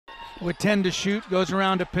with 10 to shoot, goes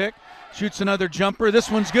around to pick, shoots another jumper. This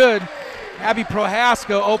one's good. Abby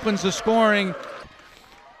Prohaska opens the scoring.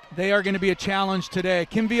 They are going to be a challenge today.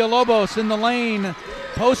 Kim Villalobos in the lane,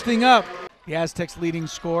 posting up. The Aztecs' leading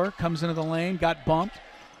scorer comes into the lane, got bumped,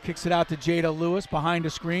 kicks it out to Jada Lewis behind a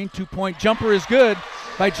screen. Two-point jumper is good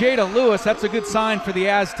by Jada Lewis. That's a good sign for the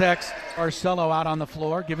Aztecs. Arcello out on the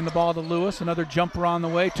floor, giving the ball to Lewis. Another jumper on the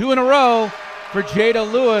way. Two in a row for Jada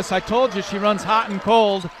Lewis. I told you she runs hot and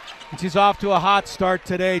cold, and she's off to a hot start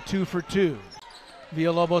today, 2 for 2.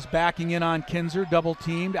 Villalobos backing in on Kinzer, double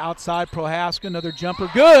teamed. Outside Prohaska, another jumper,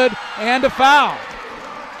 good, and a foul.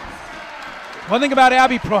 One thing about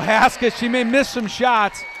Abby Prohaska, she may miss some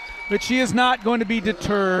shots, but she is not going to be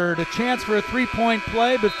deterred. A chance for a three-point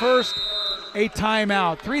play, but first, a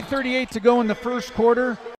timeout. 3:38 to go in the first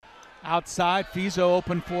quarter. Outside, Fizo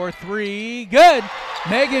open for three. Good!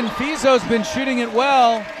 Megan Fizo's been shooting it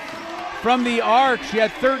well from the arc. She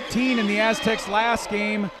had 13 in the Aztecs' last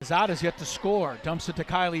game. Zada's yet to score. Dumps it to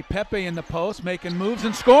Kylie Pepe in the post, making moves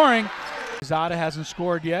and scoring. Zada hasn't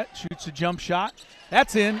scored yet. Shoots a jump shot.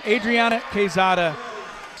 That's in. Adriana Quezada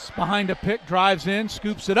behind a pick, drives in,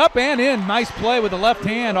 scoops it up and in. Nice play with the left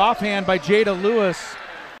hand, offhand by Jada Lewis.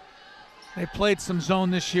 They played some zone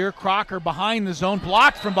this year. Crocker behind the zone,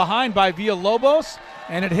 blocked from behind by Villalobos,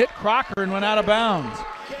 and it hit Crocker and went out of bounds.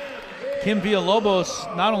 Kim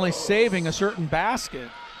Villalobos not only saving a certain basket,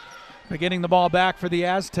 but getting the ball back for the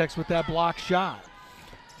Aztecs with that block shot.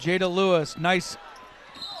 Jada Lewis, nice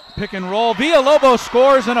pick and roll. Villalobos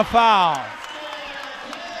scores and a foul.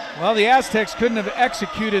 Well, the Aztecs couldn't have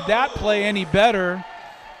executed that play any better.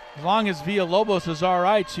 As long as Villalobos was all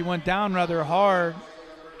right, she went down rather hard.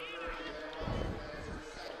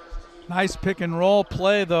 Nice pick and roll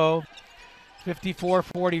play, though.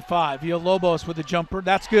 54-45. Villalobos with a jumper.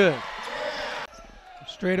 That's good.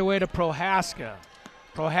 Straight away to Prohaska.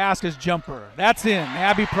 Prohaska's jumper. That's in.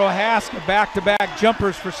 Abby Prohaska back-to-back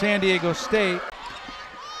jumpers for San Diego State.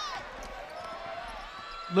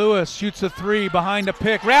 Lewis shoots a three behind a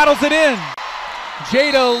pick. Rattles it in.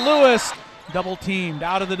 Jada Lewis double teamed.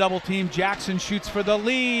 Out of the double team. Jackson shoots for the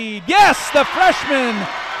lead. Yes, the freshman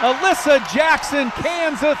Alyssa Jackson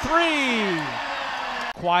cans a three.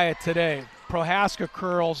 Quiet today. Prohaska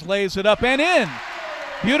curls, lays it up and in.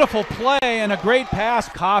 Beautiful play and a great pass.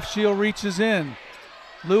 Koffschild reaches in.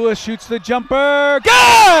 Lewis shoots the jumper.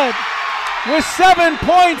 Good! With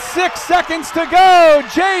 7.6 seconds to go,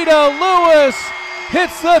 Jada Lewis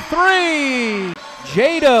hits the three.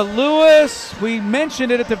 Jada Lewis, we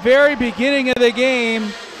mentioned it at the very beginning of the game.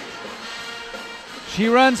 She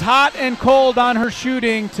runs hot and cold on her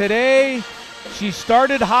shooting. Today, she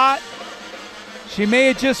started hot. She may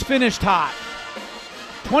have just finished hot.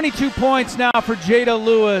 22 points now for Jada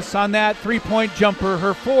Lewis on that three-point jumper,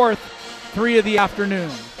 her fourth three of the afternoon.